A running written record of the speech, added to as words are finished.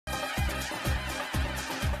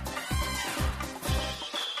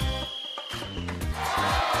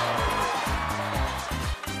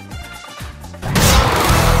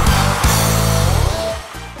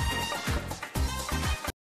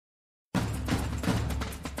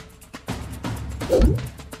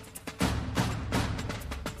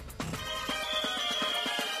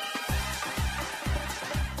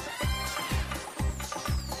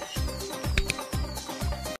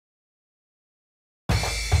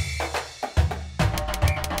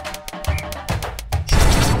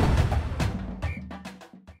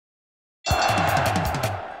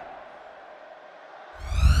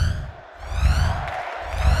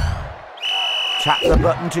Tap the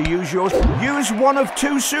button to use yours. Use one of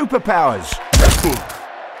two superpowers.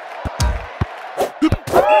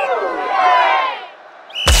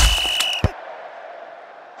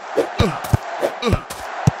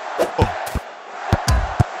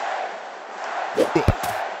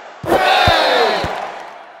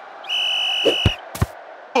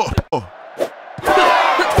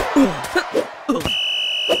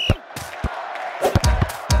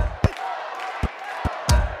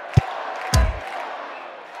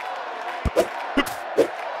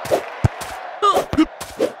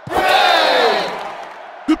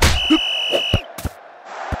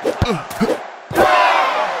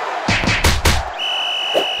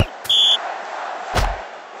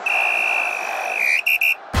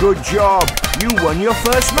 Good job. You won your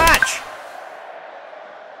first match.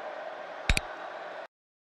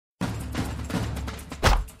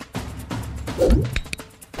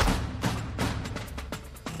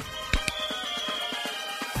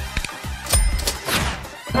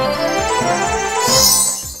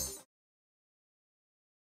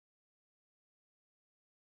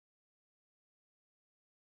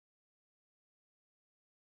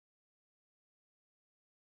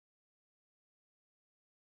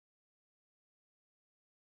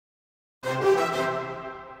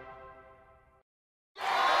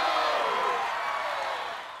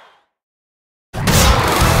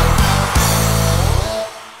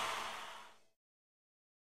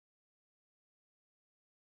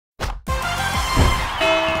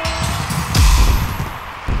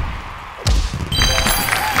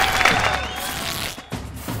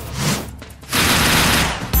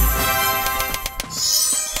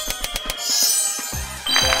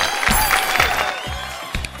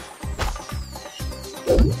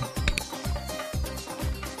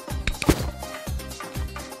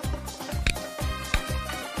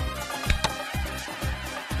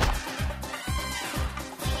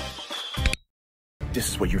 This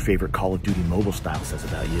is what your favorite Call of Duty mobile style says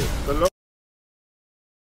about you. The lone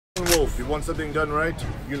wolf, you want something done right?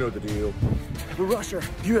 You know the deal. Rusher,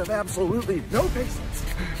 you have absolutely no patience.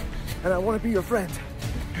 And I want to be your friend.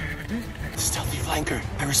 Stealthy flanker.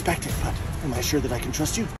 I respect it, but am I sure that I can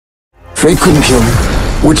trust you? Fate couldn't kill me.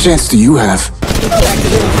 What chance do you have?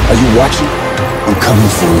 Are you watching? I'm coming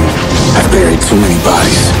for you. I've buried too many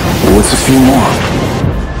bodies. What's a few more?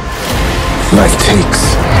 Life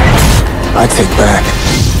takes. I take back.